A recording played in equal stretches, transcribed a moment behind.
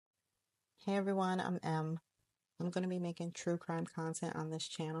Hey everyone, I'm Em. I'm going to be making true crime content on this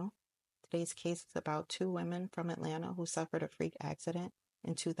channel. Today's case is about two women from Atlanta who suffered a freak accident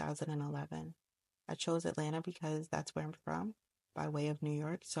in 2011. I chose Atlanta because that's where I'm from, by way of New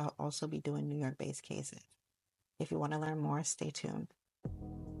York, so I'll also be doing New York-based cases. If you want to learn more, stay tuned.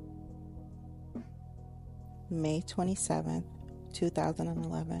 May 27th,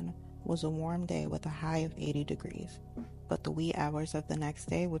 2011 was a warm day with a high of 80 degrees, but the wee hours of the next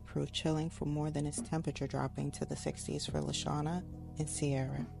day would prove chilling for more than its temperature dropping to the 60s for LaShawna and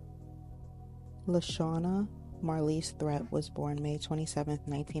Sierra. LaShawna Marlise Threat was born May 27,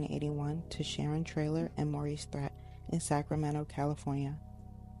 1981 to Sharon Traylor and Maurice Threat in Sacramento, California.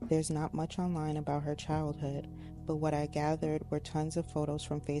 There's not much online about her childhood, but what I gathered were tons of photos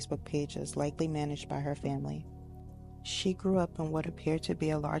from Facebook pages likely managed by her family. She grew up in what appeared to be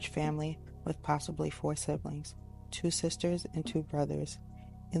a large family with possibly 4 siblings, 2 sisters and 2 brothers.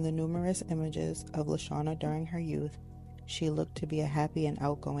 In the numerous images of LaShawna during her youth, she looked to be a happy and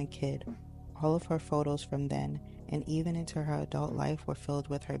outgoing kid. All of her photos from then and even into her adult life were filled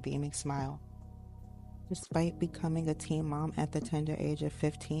with her beaming smile. Despite becoming a teen mom at the tender age of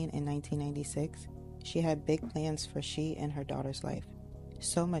 15 in 1996, she had big plans for she and her daughter's life.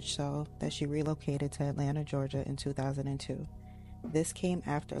 So much so that she relocated to Atlanta, Georgia in 2002. This came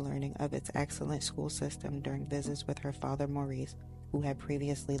after learning of its excellent school system during visits with her father Maurice, who had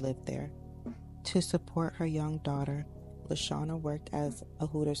previously lived there. To support her young daughter, LaShawna worked as a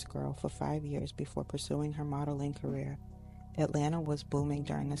Hooters girl for 5 years before pursuing her modeling career. Atlanta was booming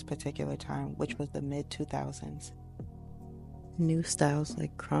during this particular time, which was the mid-2000s. New styles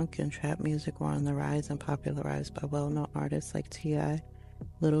like crunk and trap music were on the rise and popularized by well-known artists like T.I.,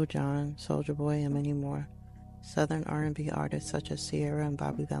 Little John, Soulja Boy, and many more. Southern R&B artists such as Sierra and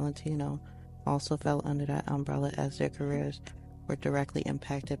Bobby Valentino also fell under that umbrella as their careers were directly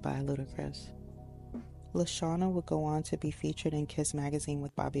impacted by Ludacris. LaShawna would go on to be featured in Kiss magazine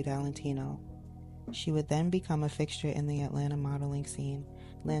with Bobby Valentino. She would then become a fixture in the Atlanta modeling scene,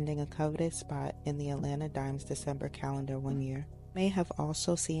 landing a coveted spot in the Atlanta Dime's December calendar one year. You may have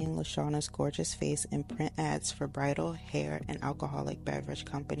also seen LaShawna's gorgeous face in print ads for bridal, hair, and alcoholic beverage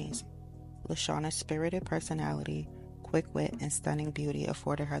companies. LaShawna's spirited personality, quick wit, and stunning beauty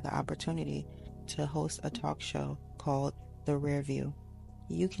afforded her the opportunity to host a talk show called The Rear View.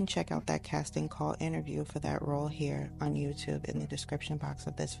 You can check out that casting call interview for that role here on YouTube in the description box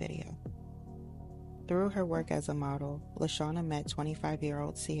of this video. Through her work as a model, LaShawna met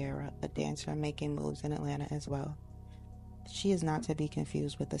 25-year-old Sierra, a dancer making moves in Atlanta as well. She is not to be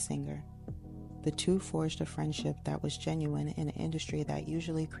confused with the singer. The two forged a friendship that was genuine in an industry that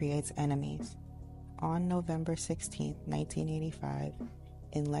usually creates enemies. On November 16, 1985,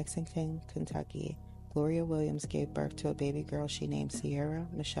 in Lexington, Kentucky, Gloria Williams gave birth to a baby girl she named Sierra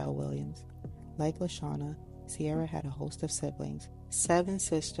Michelle Williams. Like LaShawna, Sierra had a host of siblings, 7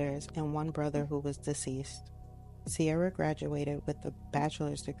 sisters and 1 brother who was deceased. Sierra graduated with a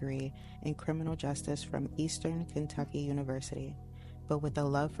bachelor's degree in criminal justice from Eastern Kentucky University. But with a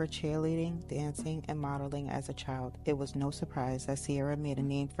love for cheerleading, dancing, and modeling as a child, it was no surprise that Sierra made a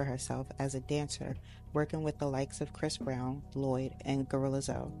name for herself as a dancer, working with the likes of Chris Brown, Lloyd, and Gorilla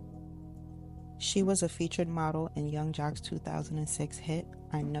Zoe. She was a featured model in Young Jock's 2006 hit,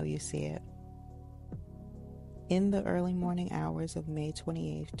 I Know You See It. In the early morning hours of May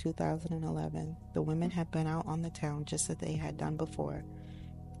 28, 2011, the women had been out on the town just as they had done before.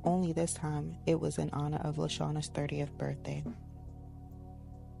 Only this time, it was in honor of LaShawna's 30th birthday.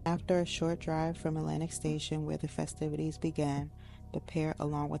 After a short drive from Atlantic Station where the festivities began, the pair,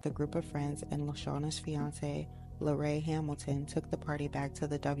 along with a group of friends and LaShawna's fiancé, LaRae Hamilton, took the party back to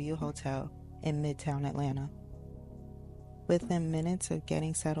the W Hotel in Midtown Atlanta. Within minutes of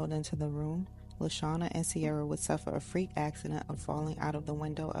getting settled into the room, LaShawna and Sierra would suffer a freak accident of falling out of the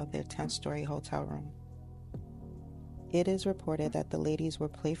window of their 10th-story hotel room. It is reported that the ladies were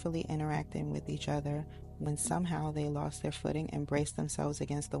playfully interacting with each other when somehow they lost their footing and braced themselves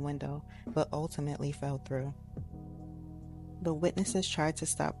against the window, but ultimately fell through. The witnesses tried to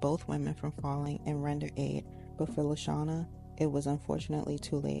stop both women from falling and render aid, but for LaShawna, it was unfortunately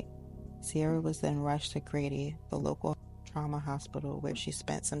too late. Sierra was then rushed to Grady, the local trauma hospital, where she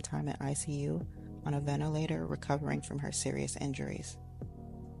spent some time in ICU on a ventilator recovering from her serious injuries.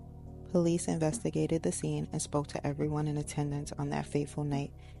 Police investigated the scene and spoke to everyone in attendance on that fateful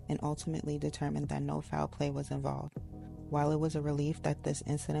night and ultimately determined that no foul play was involved. While it was a relief that this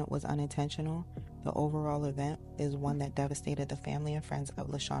incident was unintentional, the overall event is one that devastated the family and friends of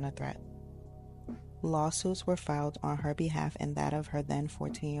LaShawna Threat. Lawsuits were filed on her behalf and that of her then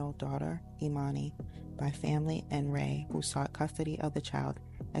 14-year-old daughter, Imani, by family and Ray, who sought custody of the child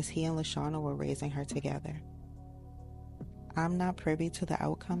as he and Lashana were raising her together. I'm not privy to the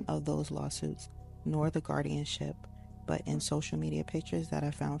outcome of those lawsuits, nor the guardianship, but in social media pictures that I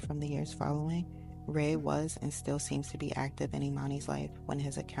found from the years following, Ray was and still seems to be active in Imani's life when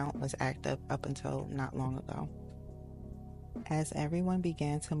his account was active up until not long ago. As everyone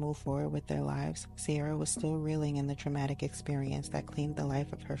began to move forward with their lives, Sierra was still reeling in the traumatic experience that claimed the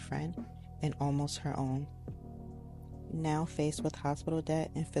life of her friend and almost her own. Now faced with hospital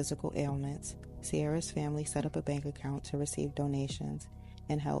debt and physical ailments, Sierra's family set up a bank account to receive donations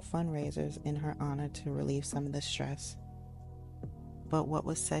and held fundraisers in her honor to relieve some of the stress. But what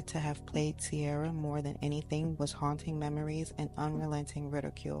was said to have plagued Sierra more than anything was haunting memories and unrelenting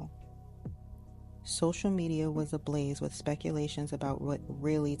ridicule. Social media was ablaze with speculations about what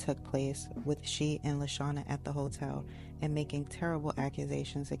really took place with she and Lashana at the hotel and making terrible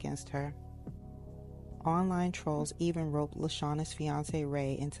accusations against her. Online trolls even roped Lashana's fiancé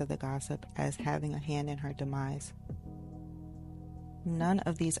Ray into the gossip as having a hand in her demise. None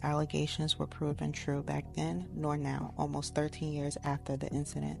of these allegations were proven true back then nor now, almost 13 years after the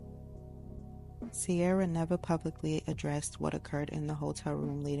incident. Sierra never publicly addressed what occurred in the hotel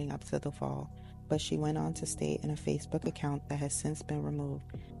room leading up to the fall, but she went on to state in a Facebook account that has since been removed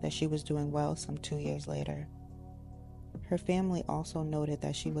that she was doing well some 2 years later. Her family also noted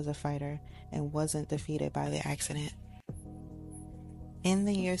that she was a fighter and wasn't defeated by the accident. In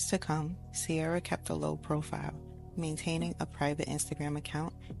the years to come, Sierra kept a low profile, maintaining a private Instagram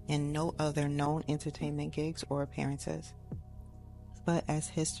account and no other known entertainment gigs or appearances. But as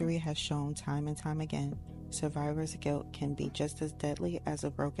history has shown time and time again, survivor's guilt can be just as deadly as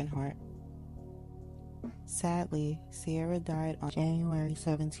a broken heart. Sadly, Sierra died on January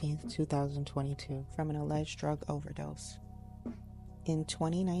 17, 2022 from an alleged drug overdose. In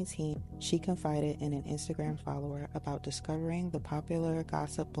 2019, she confided in an Instagram follower about discovering the popular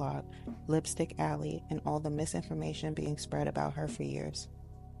gossip blog Lipstick Alley and all the misinformation being spread about her for years.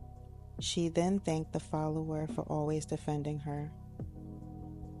 She then thanked the follower for always defending her.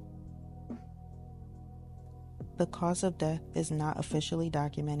 The cause of death is not officially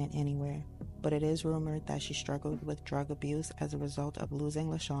documented anywhere, but it is rumored that she struggled with drug abuse as a result of losing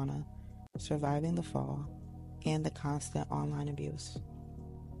Lashana, surviving the fall, and the constant online abuse.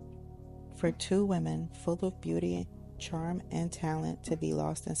 For two women full of beauty, charm, and talent to be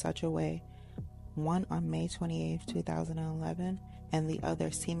lost in such a way, one on May 28, 2011, and the other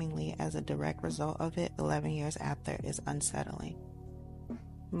seemingly as a direct result of it 11 years after, is unsettling.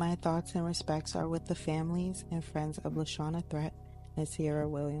 My thoughts and respects are with the families and friends of Lashana Threat and Sierra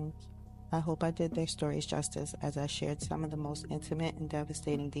Williams. I hope I did their stories justice as I shared some of the most intimate and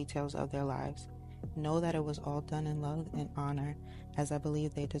devastating details of their lives. Know that it was all done in love and honor, as I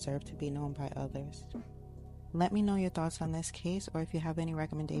believe they deserve to be known by others. Let me know your thoughts on this case, or if you have any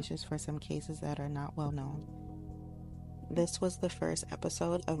recommendations for some cases that are not well known. This was the first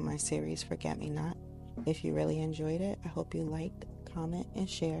episode of my series ForgetMeNot. If you really enjoyed it, I hope you liked, comment, and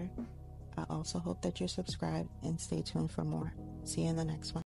share. I also hope that you're subscribed and stay tuned for more. See you in the next one.